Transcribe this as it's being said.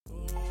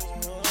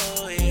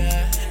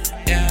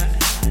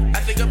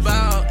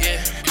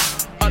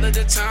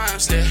the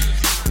times that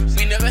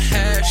we never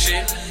had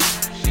shit.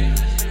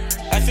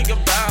 I think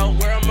about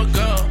where I'ma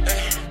go.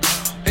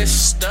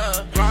 It's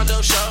the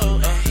Rondo show.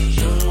 Oh,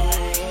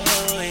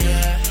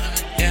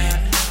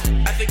 yeah.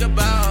 I think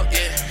about,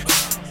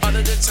 all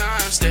of the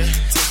times that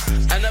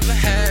I never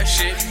had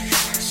shit.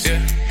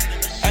 Yeah.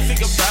 I think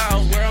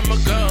about where I'ma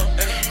go.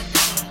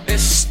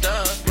 It's the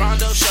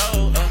Rondo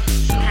show.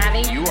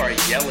 You are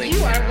yelling.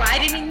 You are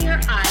widening your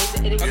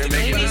eyes. It is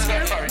making your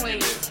us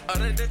point.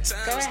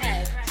 Go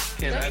ahead.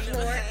 The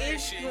floor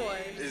is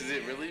yours. Is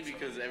it really?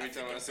 Because every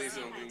time I say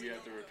something, you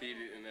have to repeat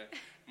it in a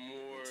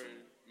more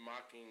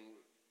mocking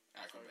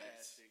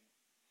acrobatics,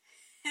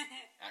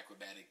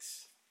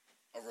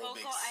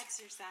 aerobics. Vocal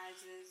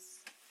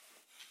exercises.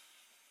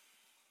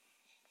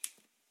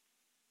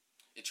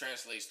 It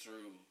translates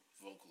through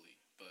vocally,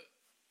 but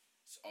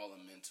it's all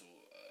a mental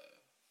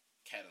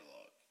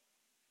catalog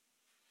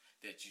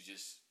that you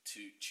just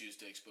choose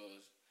to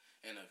expose.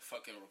 And a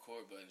fucking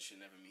record button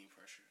should never mean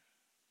pressure.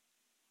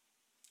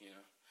 You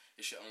know?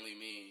 It should only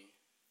mean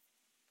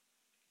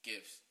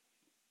gifts.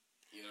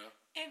 You know?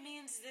 It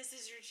means this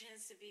is your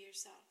chance to be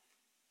yourself.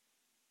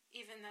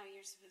 Even though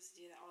you're supposed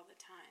to do that all the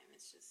time.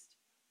 It's just...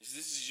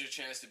 This is your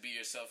chance to be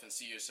yourself and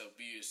see yourself,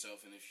 be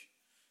yourself, and if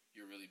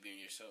you're really being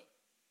yourself.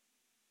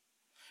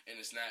 And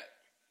it's not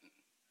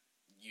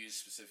you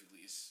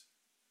specifically, it's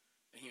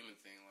a human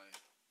thing. Like,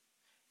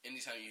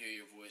 anytime you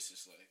hear your voice,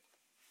 it's like,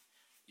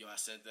 yo, I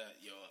said that,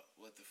 yo,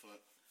 what the fuck?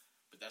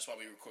 But that's why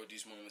we record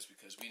these moments,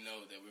 because we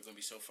know that we're going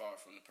to be so far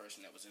from the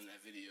person that was in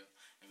that video,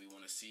 and we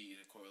want to see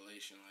the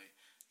correlation, like,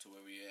 to where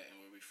we at and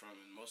where we from,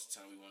 and most of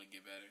the time we want to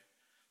get better.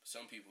 But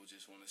some people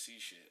just want to see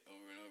shit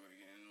over and over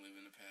again and live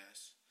in the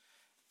past.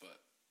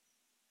 But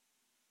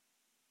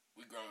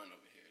we growing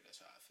over here, that's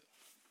how I feel.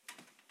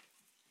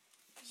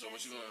 So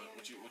Yes,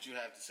 what you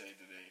have to say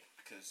today?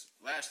 Because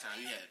last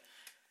time you had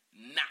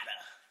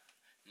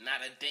not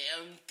a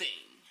damn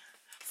thing.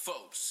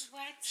 Folks,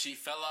 What? She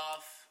fell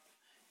off.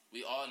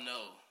 We all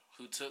know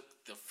who took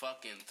the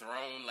fucking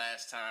throne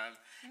last time.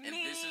 And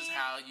Me. this is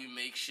how you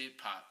make shit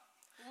pop.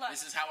 Look.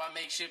 This is how I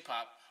make shit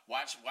pop.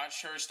 Watch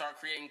her start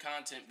creating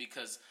content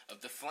because of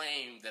the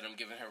flame that I'm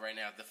giving her right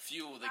now. The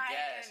fuel, the My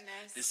gas.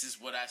 goodness. This is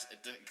what I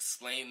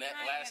explained that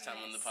My last time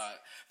on the goodness. pod.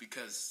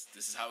 Because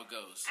this is how it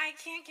goes. I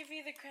can't give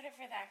you the credit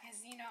for that because,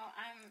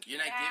 I'm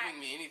You're not back.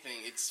 giving me anything.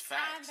 It's I'm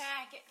facts.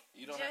 back.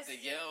 You don't have to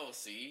yell,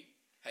 see?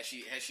 Has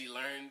she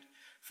learned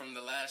from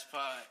the last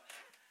pod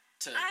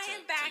to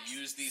back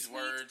use these sweet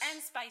words?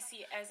 and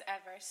spicy as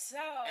ever. So.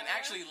 And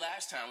actually,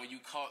 last time when you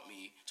caught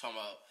me talking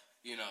about,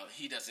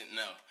 he doesn't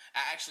know. I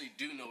actually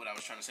do know what I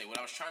was trying to say. What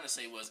I was trying to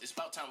say was, it's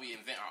about time we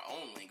invent our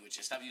own language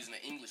and stop using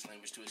the English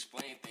language to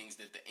explain things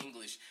that the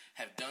English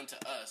have done to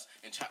us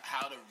and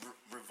how to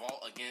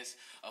revolt against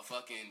a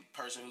fucking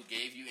person who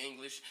gave you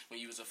English when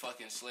you was a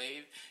fucking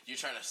slave. You're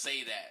trying to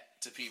say that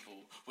to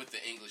people with the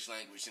English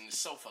language, and it's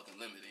so fucking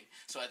limiting.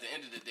 So at the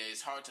end of the day,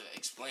 it's hard to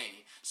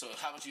explain. So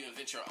how about you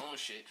invent your own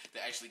shit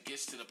that actually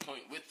gets to the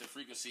point with the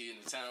frequency and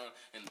the sound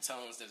and the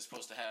tones that it's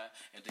supposed to have,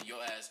 and then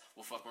your ass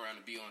will fuck around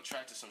and be on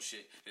track to some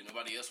shit that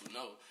nobody else would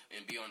know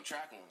and be on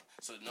track on.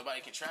 So nobody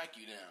can track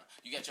you down.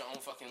 You got your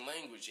own fucking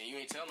language, and you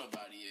ain't tell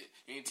nobody it.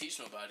 You ain't teach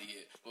nobody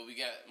it. But we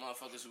got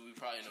motherfuckers who we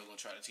probably know gonna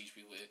try to teach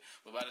people it.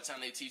 But by the time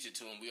they teach it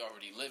to them, we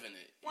already living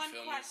it. You One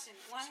feel question.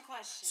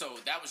 me?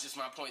 So that was just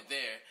my point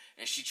there,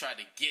 and she tried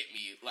to get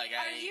me. Like,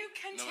 Are you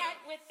content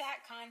with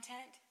that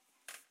content?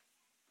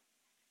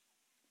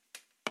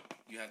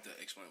 You have to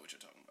explain what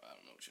you're talking about.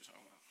 I don't know what you're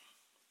talking about.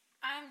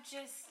 I'm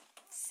just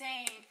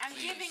saying. I'm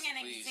giving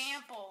an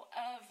example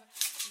of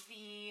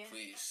the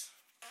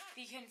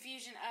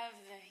confusion of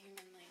the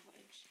human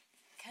language.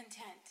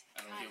 Content.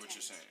 I don't hear what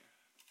you're saying.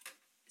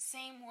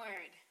 Same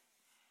word.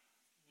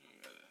 You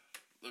gotta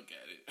look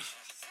at it.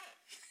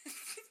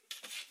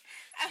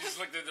 She just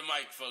looked at the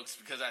mic, folks,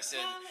 because I said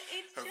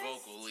her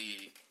vocal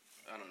lead.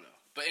 I don't know.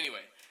 But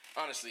anyway,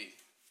 honestly,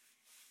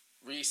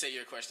 re-say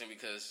your question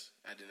because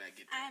I did not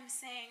get that. I'm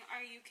saying,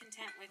 are you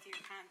content with your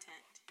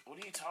content? What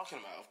are you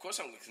talking about? Of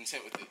course I'm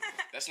content with it.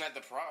 That's not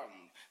the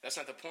problem. That's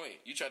not the point.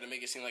 You tried to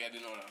make it seem like I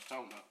didn't know what I was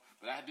talking about.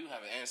 But I do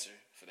have an answer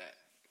for that.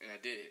 And I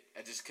did.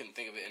 I just couldn't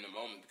think of it in the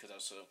moment because I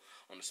was so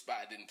on the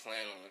spot. I didn't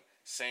plan on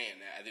saying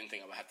that. I didn't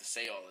think I would have to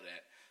say all of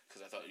that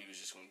because I thought you was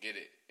just going to get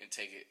it and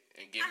take it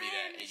and give me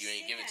that. And you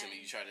ain't give it to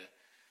me. You try to,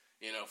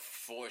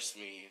 force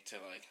me to,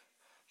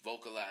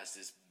 vocalize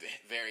this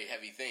very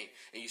heavy thing.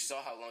 And you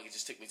saw how long it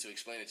just took me to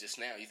explain it just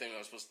now. You think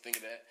I was supposed to think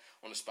of that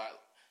on the spot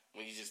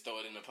when you just throw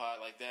it in the pot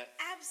like that?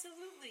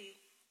 Absolutely.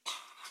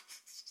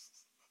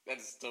 That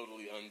is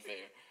totally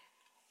unfair.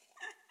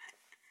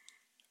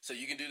 So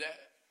you can do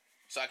that?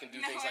 So I can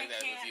do things like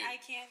that with you? I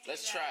can't do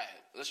Let's that. try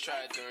it. Let's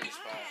try it during this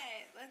pod.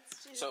 Let's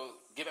just... So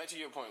get back to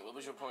your point. What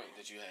was your point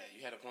that you had? You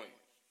had a point.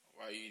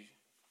 Why are you...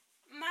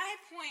 My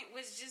point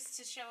was just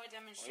to show a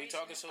demonstration. Why are you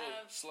talking so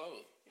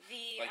slow?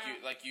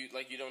 Like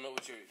you don't know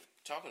what you're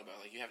talking about.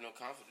 Like you have no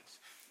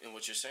confidence in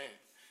what you're saying.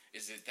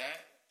 Is it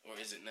that or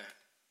is it not?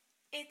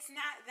 It's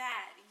not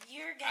that.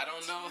 You're getting I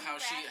don't know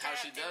how she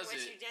does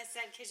it. You just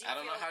said, I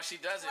don't know how she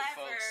does it,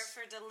 folks.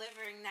 For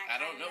delivering that I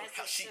don't kind know of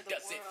how she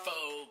does it,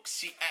 folks.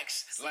 She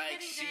acts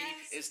like she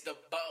is the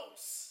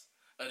boss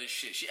of this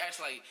shit. She acts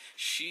like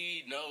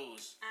she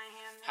knows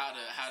how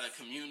to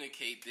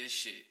communicate this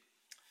shit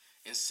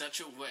in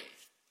such a way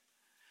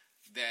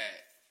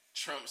that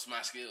trumps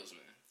my skills,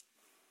 man.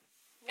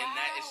 Wow. And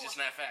that is just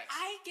not facts.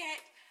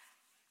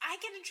 I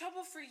get in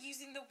trouble for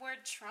using the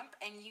word Trump,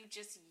 and you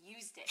just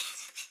used it.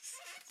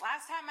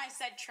 Last time I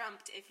said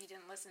trumped, if you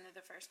didn't listen to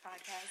the first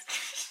podcast.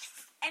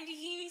 And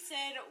he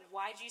said,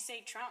 why'd you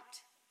say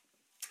trumped?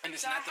 And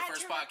it's not the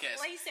first podcast.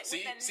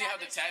 See how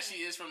detached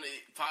he is from the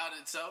pod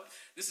itself?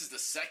 This is the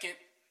second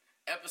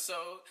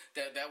episode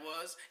that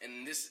was,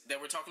 and this that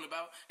we're talking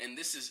about, and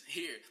this is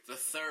here, the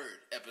third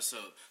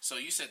episode. So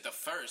you said the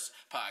first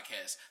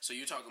podcast. So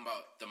you're talking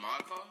about the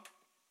mod call?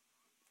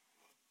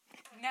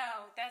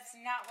 No, that's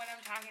not what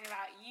I'm talking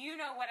about. You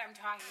know what I'm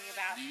talking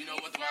about. Do you know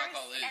what the mod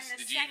call is?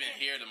 Did you even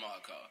hear the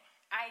mod call?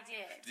 I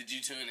did. Did you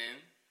tune in?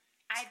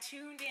 I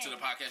tuned in. To the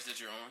podcast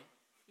that you're on?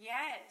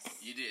 Yes.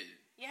 You did?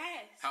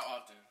 Yes. How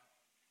often?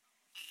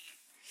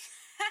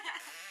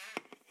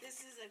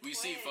 This is a quiz. We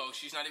see, folks,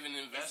 she's not even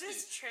invested.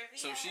 Is this trivia?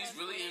 So she's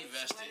really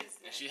invested.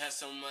 And she has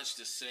so much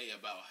to say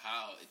about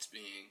how it's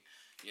being,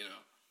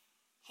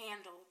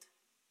 handled.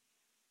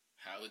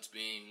 How it's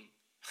being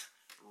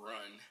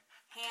run.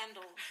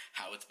 Handled.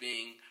 How it's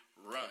being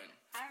run.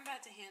 I'm about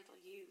to handle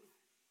you.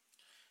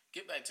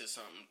 Get back to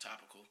something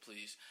topical,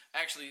 please.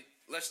 Actually,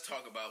 let's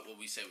talk about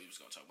what we said we was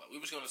going to talk about. We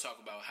was going to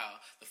talk about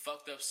how the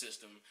fucked up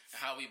system,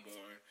 how we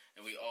born,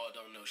 and we all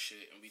don't know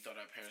shit, and we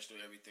thought our parents knew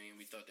everything, and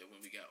we thought that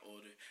when we got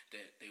older,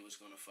 that they was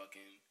going to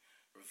fucking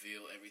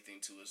reveal everything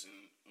to us,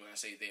 and when I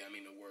say they, I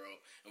mean the world.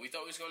 And we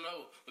thought we was going to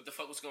know what the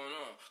fuck was going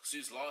on, because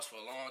we was lost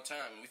for a long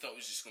time, and we thought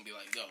we was just going to be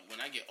like, yo,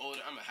 when I get older,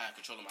 I'm going to have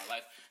control of my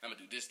life, I'm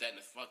going to do this, that, and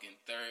the fucking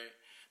third,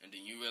 and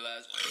then you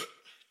realize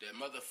that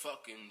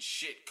motherfucking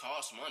shit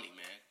costs money,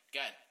 man.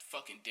 God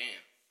fucking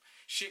damn.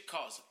 Shit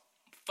costs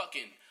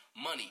fucking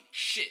money.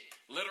 Shit.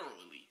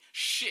 Literally.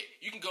 Shit.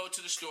 You can go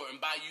to the store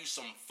and buy you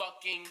some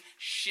fucking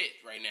shit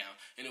right now,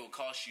 and it will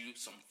cost you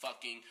some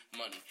fucking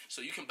money.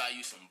 So you can buy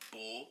you some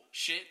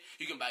bullshit.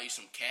 You can buy you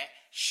some cat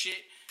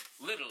shit.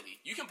 Literally.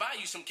 You can buy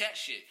you some cat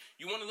shit.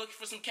 You want to look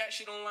for some cat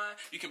shit online?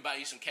 You can buy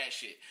you some cat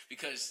shit.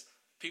 Because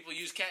people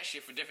use cat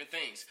shit for different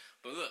things.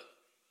 But look.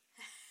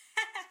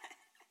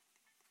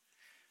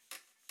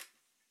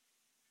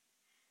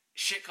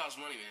 Shit costs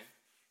money, man.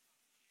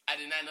 I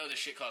did not know that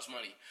shit costs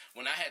money.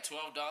 When I had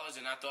 $12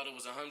 and I thought it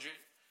was $100,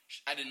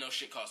 I didn't know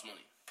shit cost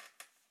money.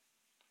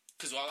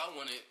 Because all I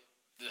wanted,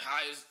 the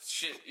highest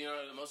shit,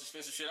 the most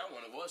expensive shit I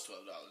wanted was $12.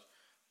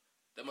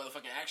 That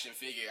motherfucking action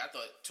figure, I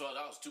thought $12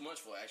 was too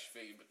much for an action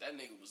figure, but that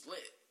nigga was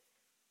lit.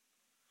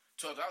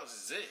 $12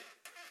 is it.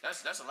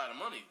 That's a lot of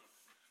money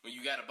when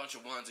you got a bunch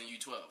of ones and you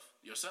 12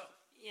 yourself.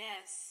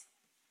 Yes.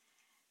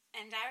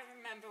 And I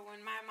remember when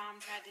my mom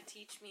tried to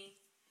teach me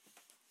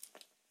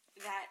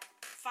that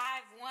 5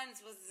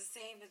 ones was the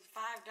same as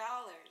 $5.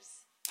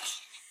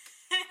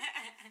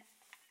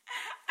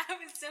 I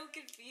was so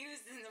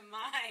confused in the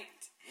mind.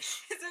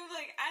 Because I'm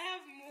like, I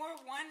have more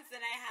ones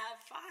than I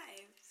have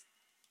 5s.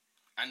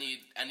 I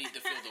need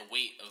to feel the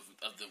weight of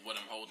what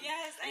I'm holding.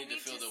 Yes, I need to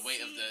feel the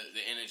weight of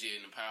the energy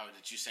and the power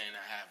that you're saying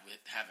I have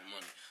with having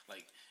money.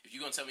 Like, if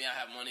you're going to tell me I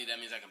have money,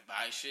 that means I can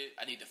buy shit.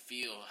 I need to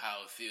feel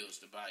how it feels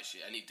to buy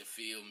shit. I need to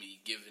feel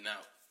me giving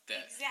out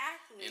that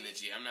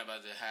energy. I'm not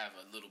about to have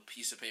a little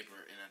piece of paper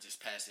and I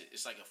just pass it.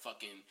 It's like a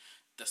fucking...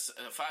 The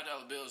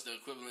 $5 bill is the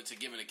equivalent to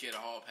giving a kid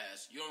a hall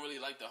pass. You don't really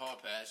like the hall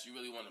pass. You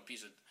really want a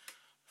piece of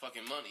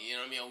fucking money.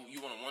 You know what I mean? You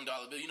want a $1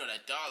 bill. You know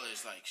that dollar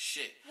is like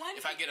shit.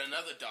 If I get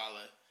another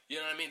dollar, you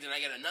know what I mean? Then I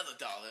get another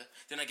dollar.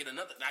 Then I get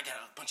another. I got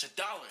a bunch of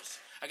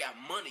dollars. I got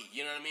money.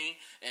 You know what I mean?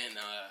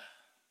 And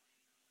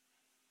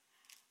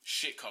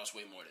shit costs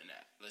way more than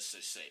that. Let's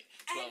just say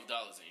 $12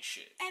 ain't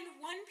shit. And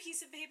one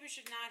piece of paper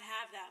should not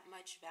have that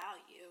much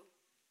value,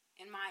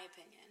 in my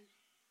opinion.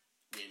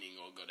 We ain't even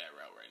gonna go that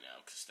route right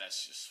now because that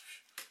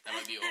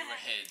might be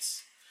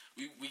overheads.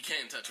 We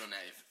can touch on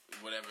that if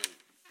whatever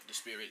the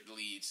spirit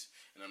leads,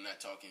 and I'm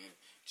not talking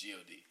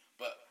God,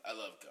 but I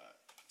love God.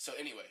 So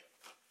anyway,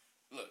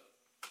 look,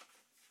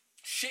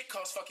 shit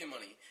costs fucking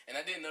money, and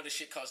I didn't know this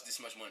shit cost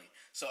this much money.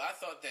 So I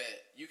thought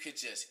that you could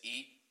just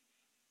eat.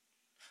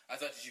 I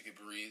thought that you could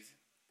breathe.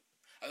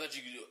 I thought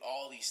you could do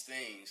all these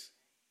things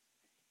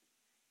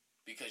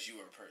because you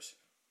were a person.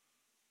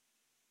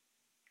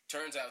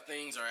 Turns out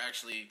things are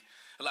actually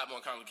a lot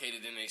more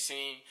complicated than they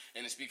seem,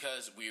 and it's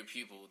because we're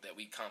people that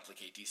we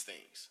complicate these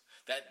things.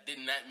 That did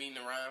not mean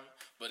to rhyme,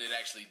 but it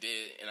actually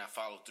did, and I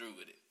followed through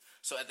with it.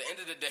 So at the end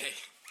of the day,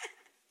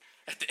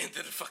 at the end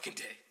of the fucking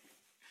day,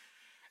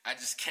 I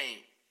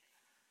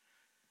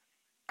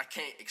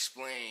can't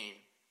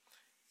explain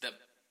the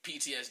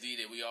PTSD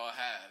that we all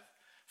have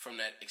from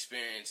that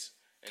experience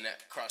and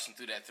that crossing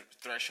through that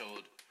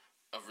threshold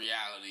of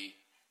reality,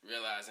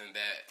 realizing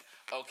that,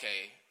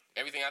 okay,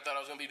 everything I thought I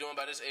was going to be doing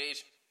by this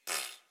age,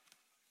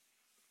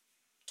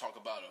 talk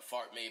about a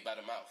fart made by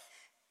the mouth.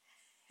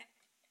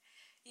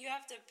 You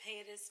have to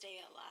pay to stay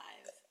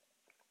alive.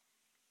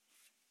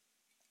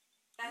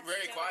 That's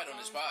very so quiet on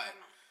the spot.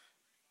 karma.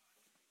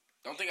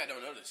 Don't think I don't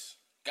know this.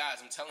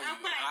 Guys, I'm telling Oh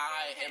you, my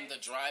I goodness. am the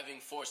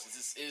driving force.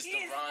 This is He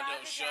the is Rondo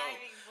not the show.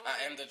 driving I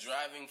am force. the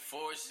driving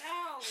force.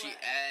 No. She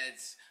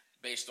adds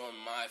based on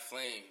my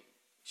flame.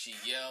 She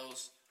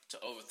yells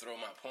to overthrow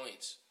my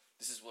points.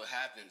 This is what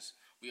happens.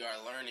 We are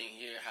learning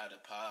here how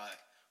to pod.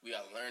 We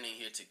are learning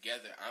here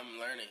together. I'm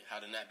learning how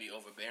to not be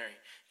overbearing.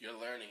 You're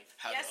learning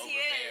how Yes, to he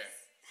overbear. is.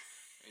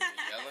 And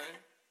you're yelling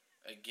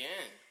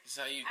again. This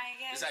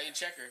is how you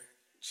check her.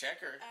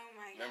 Checker. Oh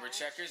my god. Remember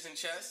checkers in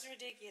chess? This is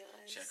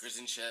ridiculous. Checkers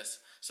in chess.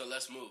 So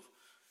let's move.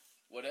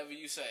 Whatever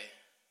you say,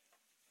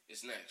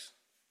 it's next.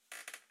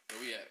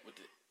 Where we at with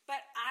it?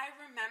 But I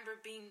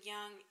remember being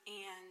young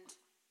and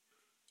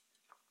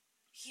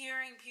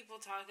hearing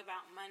people talk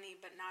about money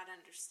but not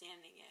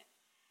understanding it.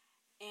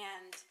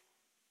 And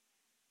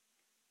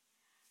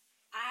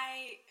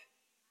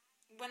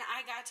when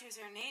I got to a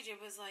certain age, it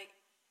was like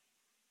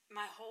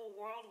my whole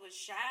world was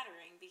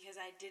shattering because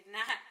I did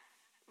not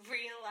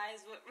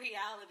realize what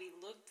reality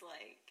looked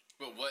like.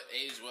 But what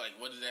age, like,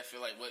 what did that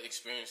feel like? What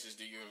experiences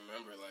do you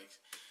remember? Like,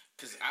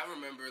 because I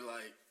remember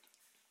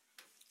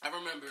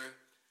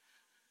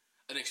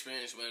an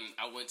experience when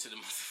I went to the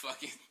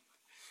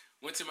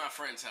went to my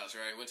friend's house,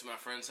 right? Went to my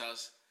friend's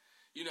house.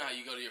 You know how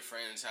you go to your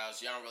friend's house,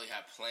 y'all don't really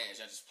have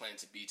plans, y'all just plan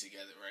to be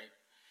together, right?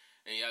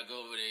 And y'all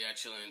go over there, y'all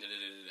chilling,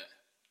 da-da-da-da-da.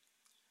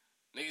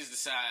 Niggas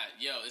decide,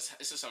 yo, it's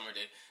a summer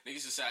day.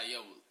 Niggas decide,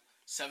 yo,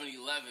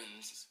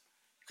 7-Elevens.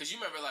 Because you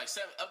remember, like,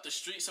 up the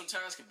street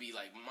sometimes could be,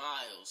 like,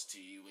 miles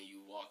to you when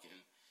you walking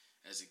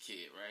as a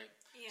kid, right?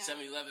 Yeah.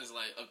 7-Eleven's,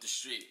 like, up the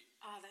street.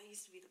 Oh, that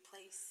used to be the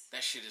place.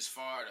 That shit is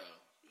far, though.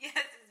 Yes,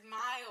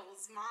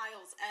 it's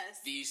miles.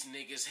 These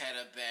niggas had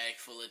a bag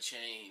full of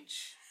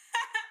change.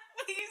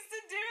 We used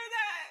to do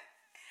that.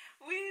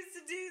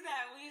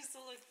 We used to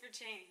look for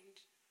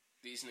change.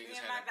 These niggas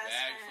had a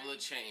bag full of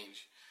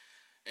change.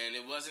 And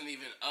it wasn't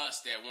even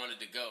us that wanted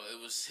to go. It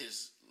was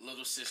his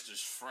little sister's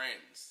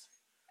friends.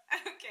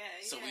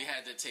 Okay. So we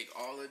had to take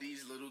all of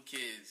these little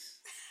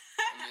kids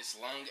on this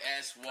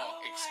long-ass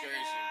walk Oh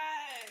excursion.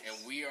 my gosh.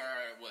 And we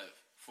are,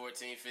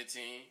 14,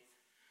 15?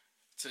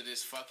 To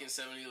this fucking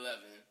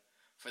 7-Eleven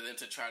for them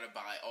to try to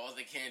buy all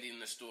the candy in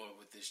the store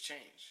with this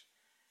change.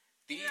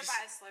 You gotta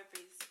buy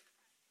Slurpees.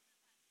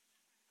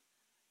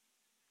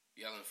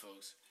 Yelling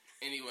folks.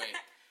 Anyway,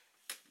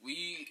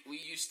 we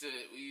used to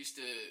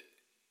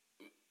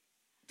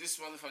this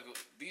motherfucker,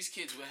 these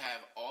kids would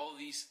have all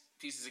these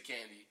pieces of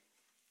candy.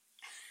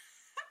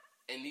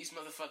 And these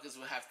motherfuckers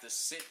would have to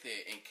sit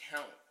there and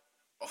count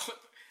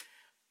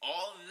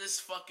all of this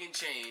fucking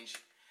change,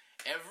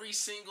 every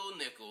single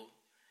nickel,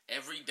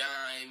 every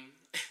dime,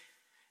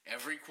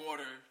 every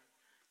quarter.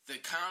 The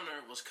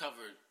counter was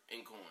covered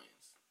in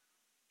coins.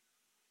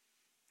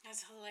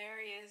 That's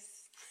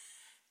hilarious.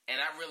 And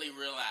I really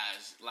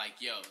realized, like,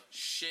 yo,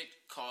 shit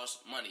costs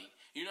money.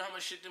 You know how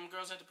much shit them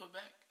girls had to put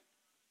back?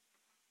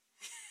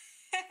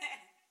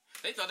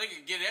 They thought they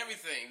could get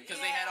everything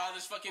because they had all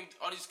these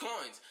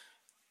coins.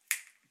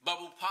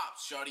 Bubble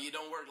pops, shorty, it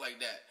don't work like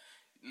that.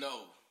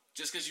 No,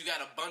 just because you got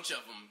a bunch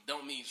of them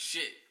don't mean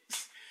shit.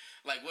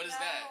 Like, what is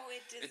that?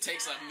 It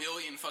takes not. a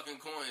million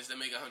fucking coins to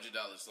make $100.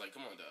 Like,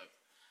 come on, dog.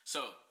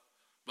 So,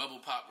 bubble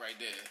pop right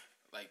there.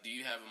 Like, do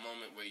you have a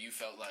moment where you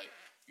felt like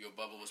your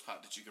bubble was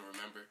popped that you can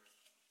remember?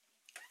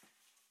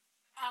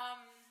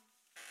 Oh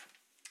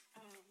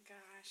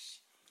gosh.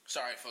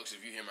 Sorry, folks,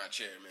 if you hear my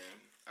chair, man.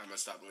 I'm gonna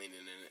stop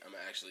leaning in it. I'm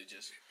gonna actually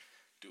just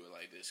do it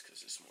like this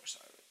because it's more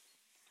silent.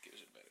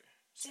 Gives it better.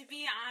 To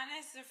be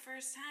honest, the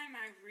first time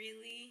I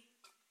really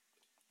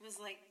was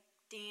like,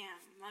 damn,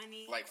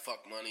 money. Like,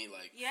 fuck money,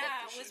 like, yeah,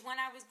 fuck it was shit.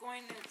 when I was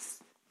going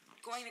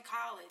to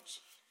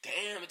college.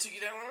 Damn, it took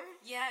you that long?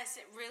 Yes,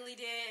 it really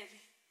did.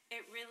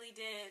 It really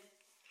did.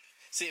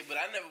 See,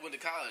 but I never went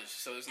to college,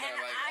 so it's not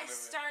And like I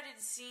started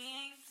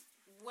seeing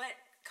what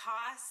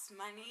costs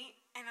money,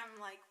 and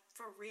I'm like,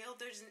 for real,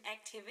 there's an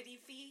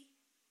activity fee?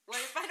 What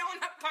if I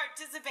don't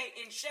participate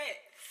in shit?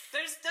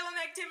 There's still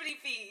an activity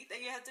fee that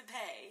you have to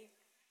pay.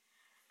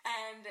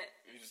 And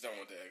you just don't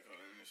want the echo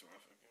in this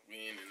motherfucker.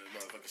 We ain't in the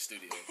motherfucking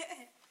studio.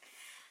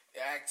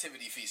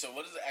 Activity fee. So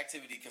what does the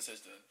activity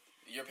consist of?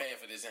 You're paying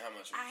for this and how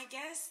much? I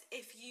guess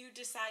if you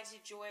decide to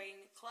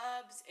join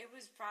clubs, it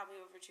was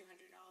probably over $200.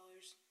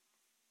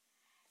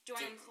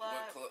 Joining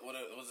club. What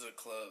is a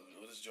club?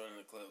 What is joining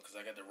a club? Because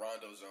I got the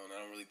Rondo zone.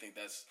 I don't really think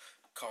that's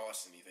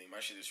cost anything.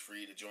 My shit is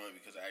free to join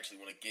because I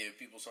actually want to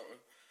give people something.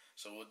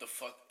 So what the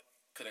fuck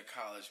could a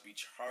college be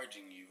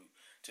charging you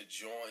to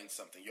join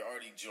something? You're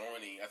already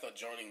joining. I thought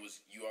joining was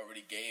you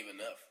already gave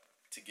enough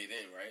to get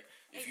in, right?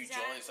 If you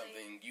join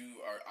something,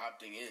 you are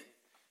opting in.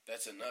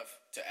 That's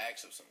enough to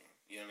ask of someone.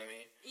 You know what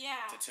I mean?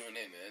 Yeah. To tune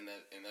in,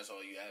 and that's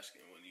all you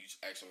asking when you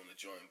ask someone to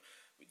join.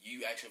 When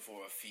you asking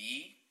for a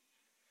fee,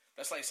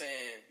 that's like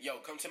saying,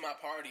 "Yo, come to my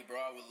party, bro.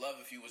 I would love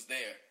if you was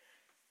there.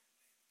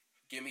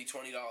 Give me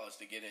 $20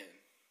 to get in."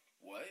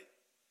 What?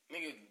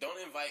 Nigga, don't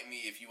invite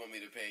me if you want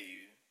me to pay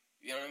you.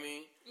 You know what I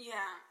mean?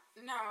 Yeah.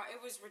 No,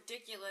 it was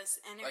ridiculous,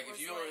 and it Like, was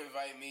if you don't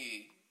invite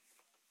me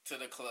to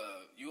the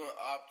club, you want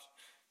to opt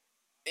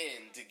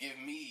in to give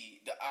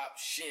me the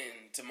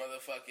option to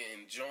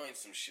motherfucking join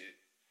some shit.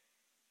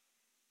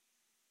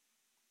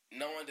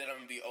 Knowing that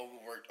I'm going to be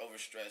overworked,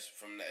 overstressed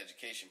from the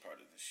education part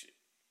of this shit.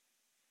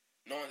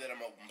 Knowing that I'm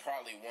going to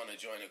probably want to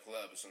join a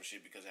club or some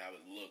shit because of how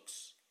it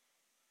looks.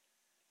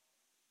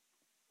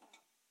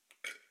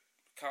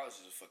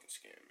 College is a fucking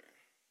scam, man.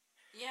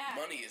 Yeah.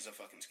 Money is a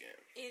fucking scam.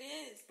 It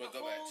is. But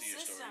go back to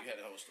your story. You had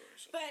a whole story.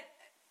 So. But,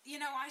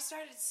 I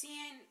started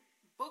seeing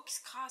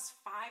books cost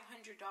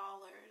 $500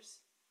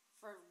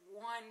 for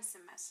one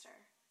semester.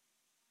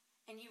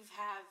 And you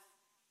have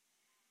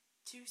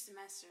 2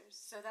 semesters.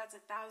 So that's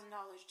 $1,000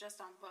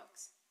 just on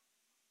books.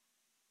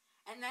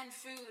 And then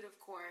food, of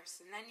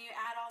course. And then you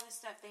add all this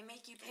stuff. They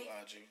make you pay.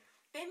 Lodging.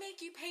 They make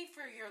you pay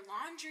for your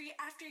laundry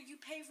after you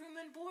pay room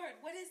and board.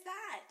 What is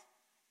that?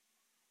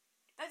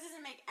 That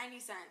doesn't make any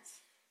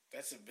sense.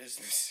 That's a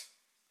business.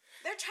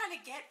 They're trying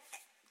to get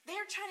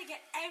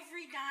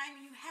every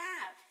dime you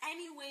have,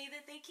 any way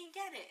that they can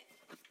get it.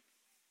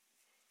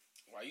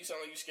 Why you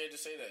sound like you scared to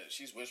say that?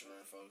 She's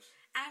whispering, folks.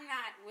 I'm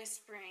not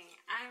whispering.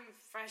 I'm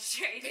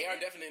frustrated. They are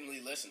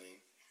definitely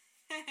listening.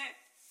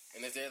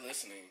 And if they're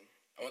listening,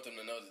 I want them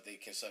to know that they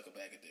can suck a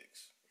bag of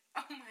dicks.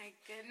 Oh my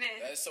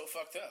goodness. That is so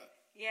fucked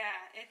up.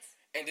 Yeah, it's.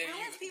 And then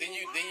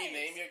you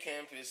name your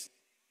campus.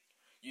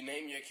 You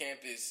name your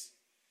campus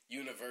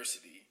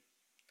University.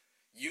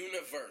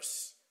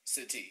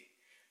 University.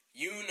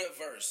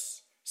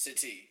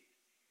 University.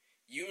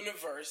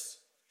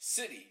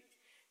 University.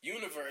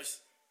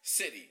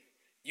 University.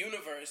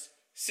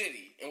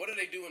 University. And what do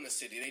they do in the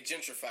city? They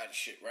gentrify the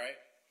shit, right?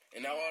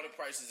 And now all the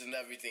prices and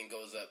everything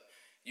goes up.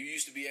 You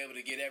used to be able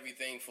to get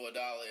everything for $1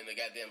 in the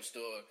goddamn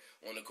store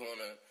on the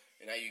corner,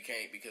 and now you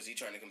can't because he's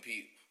trying to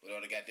compete with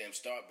all the goddamn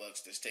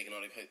Starbucks that's taking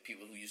all the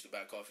people who used to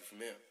buy coffee from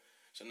him.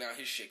 So now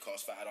his shit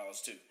costs $5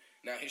 too.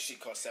 Now his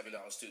shit costs $7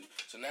 too.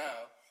 So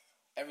now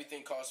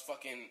everything costs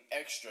fucking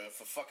extra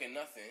for fucking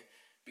nothing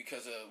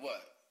because of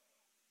what?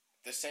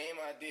 The same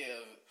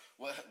idea of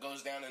what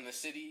goes down in the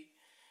city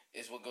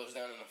is what goes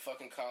down in the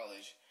fucking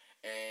college,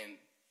 and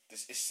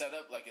it's set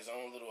up like its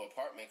own little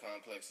apartment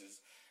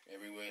complexes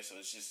everywhere. So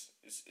it's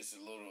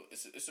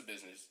a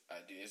business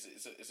idea.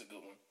 It's a good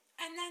one.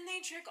 And then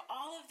they trick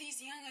all of these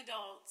young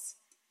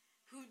adults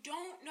who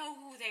don't know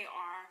who they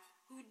are,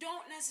 who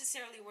don't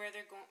necessarily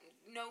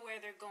know where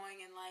they're going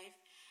in life,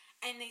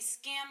 and they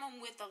scam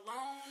them with the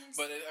loans.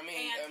 But the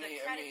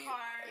credit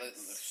cards.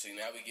 Let's see.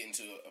 Now we get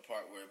into a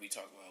part where we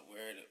talk about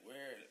where are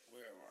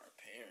our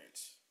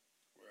parents?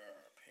 Where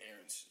are our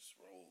parents'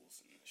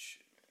 roles in this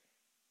shit, man?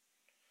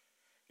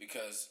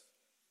 Because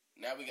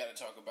now we got to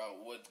talk about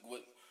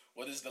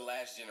what does the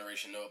last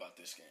generation know about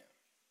this scam?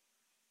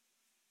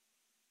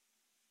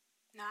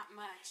 Not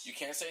much. You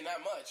can't say not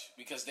much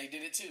because they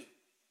did it too.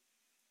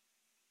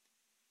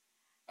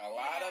 A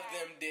lot of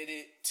them did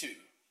it too.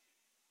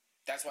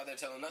 That's why they're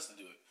telling us to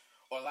do it.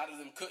 Or a lot of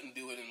them couldn't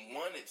do it and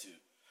wanted to.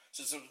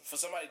 So for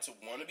somebody to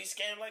want to be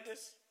scammed like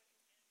this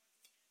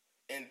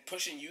and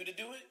pushing you to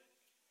do it,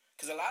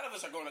 because a lot of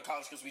us are going to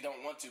college because we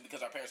don't want to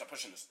because our parents are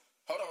pushing us.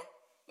 Hold on.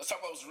 Let's talk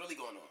about what's really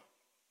going on.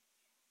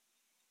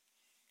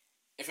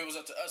 If it was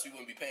up to us, we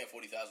wouldn't be paying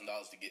 $40,000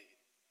 to get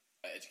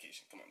an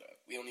education. Come on, dog.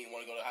 We don't even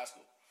want to go to high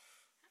school.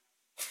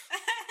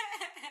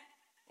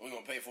 We're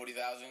going to pay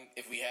 $40,000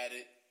 if we had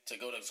it to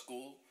go to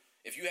school.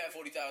 If you had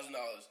 $40,000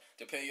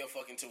 to pay your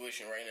fucking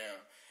tuition right now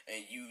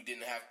and you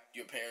didn't have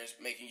your parents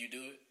making you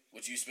do it,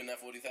 would you spend that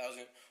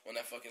 $40,000 on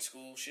that fucking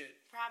school shit?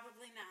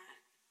 Probably not.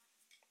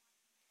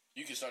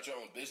 You can start your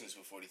own business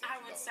with $40,000. I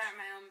would start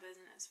my own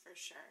business for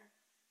sure.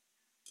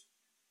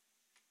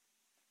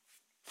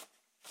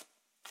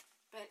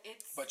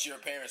 But your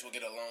parents will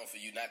get a loan for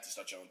you not to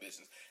start your own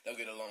business. They'll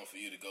get a loan for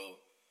you to go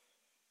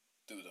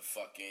through the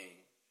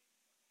fucking...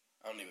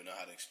 I don't even know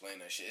how to explain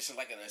that shit. It's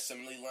like an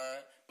assembly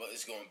line, but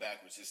it's going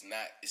backwards. It's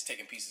not. It's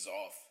taking pieces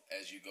off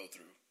as you go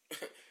through.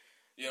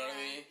 You know what I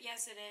mean?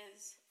 Yes, it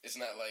is. It's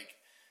not like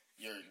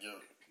you're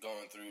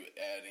going through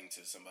adding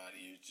to somebody.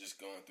 You're just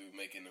going through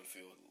making them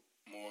feel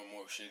more and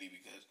more shitty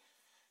because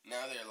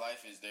now their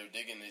life is they're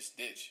digging this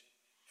ditch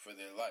for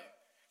their life.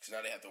 Because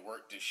now they have to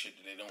work this shit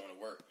that they don't want to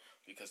work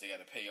because they got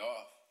to pay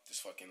off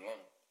this fucking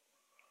loan.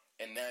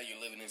 And now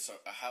you're living in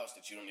a house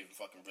that you don't even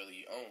fucking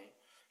really own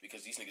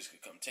because these niggas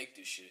could come take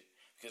this shit.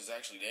 Because it's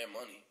actually their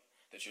money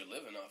that you're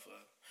living off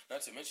of.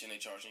 Not to mention they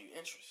charging you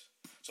interest.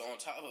 So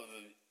on top of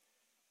it,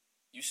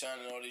 you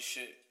signing all this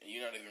shit and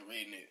you're not even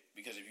reading it.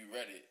 Because if you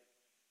read it,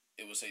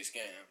 it would say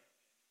scam.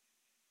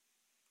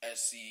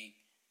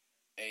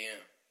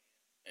 SCAM.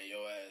 And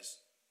your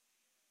ass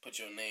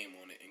put your name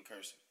on it in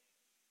cursive.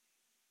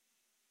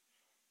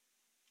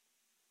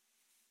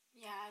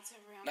 Yeah, it's a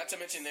real... Not to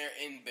mention they're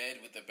in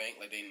bed with the bank,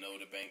 like they know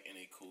the bank and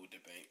they cool with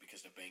the bank because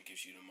the bank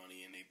gives you the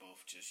money and they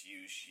both just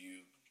use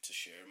you to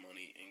share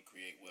money and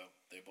create wealth.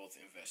 They're both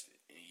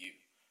invested in you.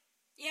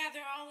 Yeah,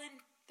 they're all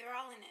in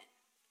it.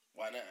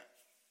 Why not?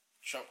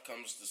 Trump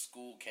comes to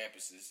school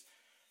campuses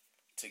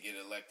to get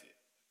elected.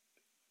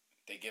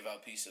 They give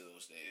out pizza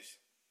those days.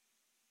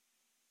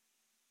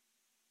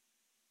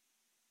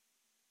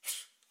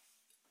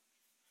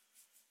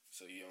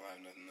 So you don't have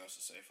nothing else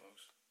to say,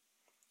 folks.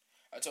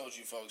 I told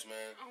you, folks,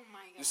 man. Oh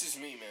my god. This is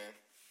me, man.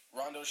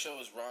 Rondo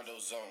show is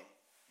Rondo's zone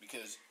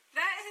because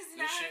that is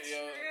not shit,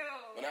 true.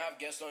 When I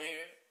have guests on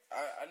here,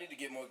 I need to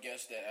get more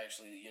guests that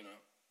actually,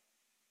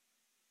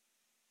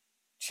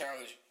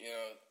 challenge,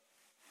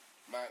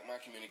 my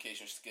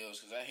communication skills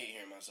because I hate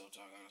hearing myself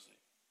talk,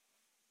 honestly.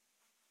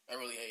 I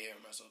really hate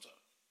hearing myself talk.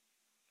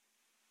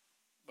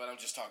 But I'm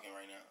just talking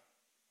right now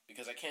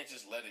because I can't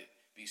just let it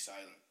be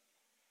silent.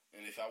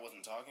 And if I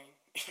wasn't talking,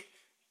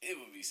 it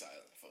would be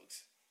silent,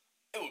 folks.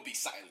 It would be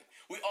silent.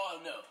 We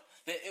all know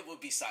that it would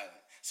be silent.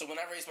 So when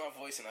I raise my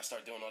voice and I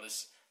start doing all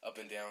this up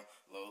and down,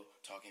 low,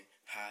 talking,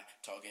 high,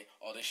 talking,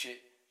 all this shit,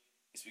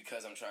 it's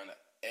because I'm trying to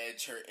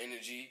edge her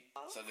energy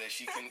so that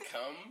she can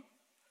come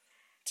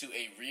to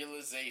a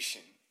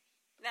realization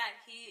that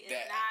he is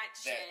not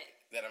shit.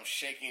 That I'm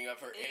shaking up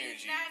her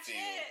energy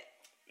field.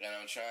 And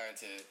I'm trying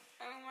to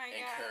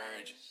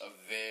encourage a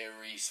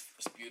very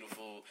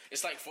beautiful...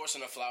 It's like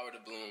forcing a flower to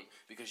bloom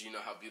because you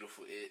know how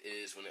beautiful it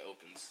is when it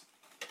opens.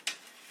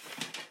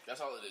 That's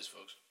all it is,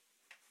 folks.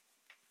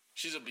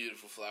 She's a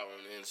beautiful flower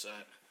on the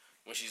inside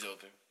when she's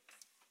open.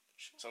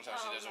 Sometimes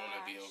she doesn't want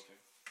to be open.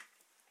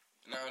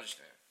 And I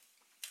understand.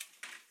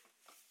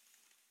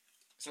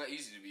 It's not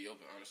easy to be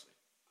open, honestly.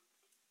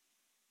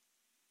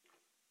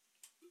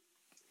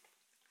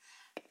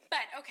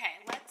 But, okay,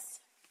 let's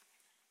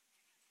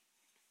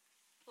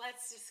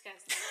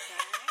discuss this,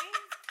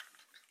 right?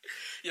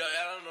 Yo,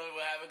 I don't know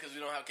what happened because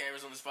we don't have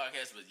cameras on this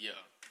podcast, but yo.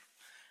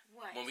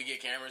 What? When we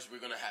get cameras,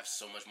 we're going to have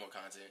so much more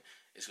content.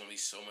 It's going to be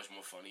so much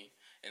more funny.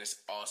 And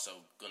it's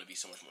also going to be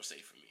so much more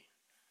safe for me.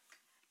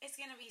 It's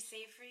going to be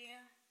safe for you?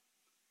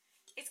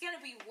 It's going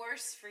to be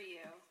worse for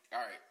you.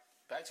 All right.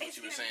 Back to what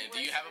you were saying.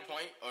 Do you have a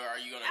point, or are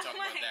you going to talk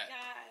about that? Oh,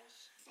 my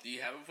gosh. Do you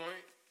have a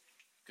point?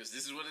 Because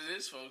this is what it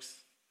is,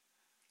 folks.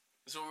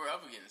 This is what we're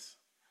up against.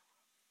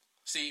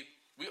 See,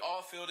 we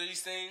all feel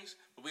these things,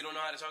 but we don't know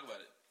how to talk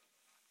about it.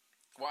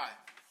 Why?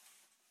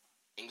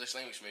 English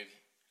language, maybe.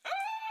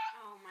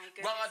 Oh my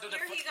goodness.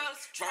 Here he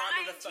goes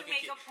trying to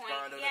make a point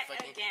yet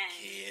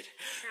again.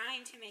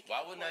 Trying to make a point.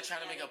 Why wouldn't I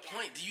try to make a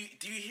point? Do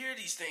you hear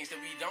these things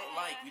that we don't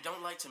like? We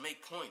don't like to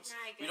make points.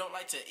 We don't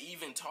like to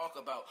even talk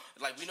about,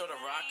 like, we know the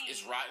rock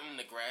is rotting in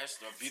the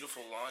grass, the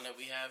beautiful lawn that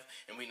we have,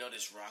 and we know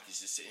this rock is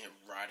just sitting here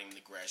rotting in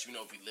the grass. You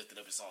know, if we lift it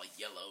up, it's all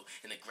yellow,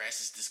 and the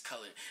grass is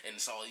discolored, and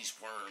it's all these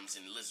worms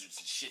and lizards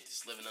and shit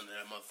that's living under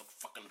that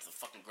motherfucking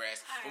fucking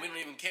grass. And we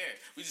don't even care.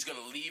 We're just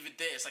gonna leave it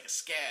there. It's like a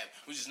scab.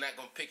 We're just not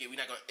gonna pick it. We're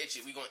not gonna itch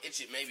it. We're gonna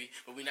itch it maybe,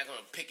 but we're not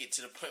gonna pick it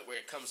to the point where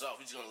it comes off.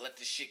 We're just gonna let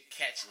this shit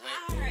catch lint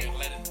and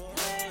let it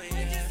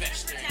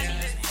fester.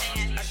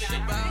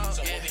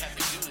 So what we have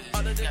to do is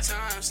all of the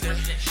times that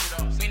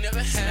we never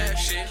had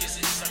shit.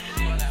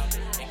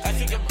 I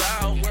think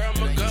about where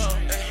I'ma go.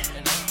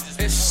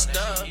 It's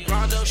the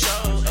Rondo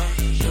show.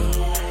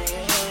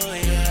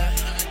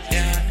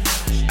 Yeah.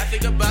 I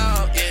think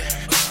about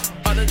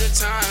all of the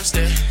times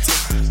that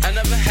I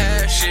never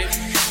had shit.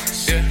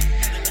 Yeah.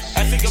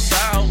 I think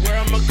about where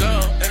I'ma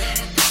go.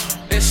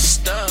 It's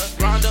the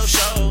Rondo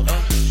show.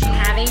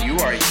 You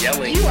are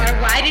yelling. You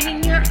are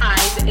widening your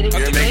eyes and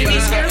explaining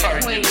your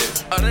point.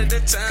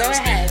 Go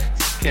ahead.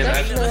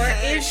 The floor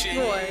is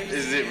yours.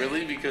 Is it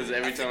really? Because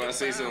every time I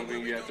say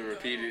something, you have to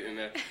repeat it in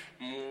a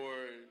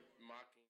more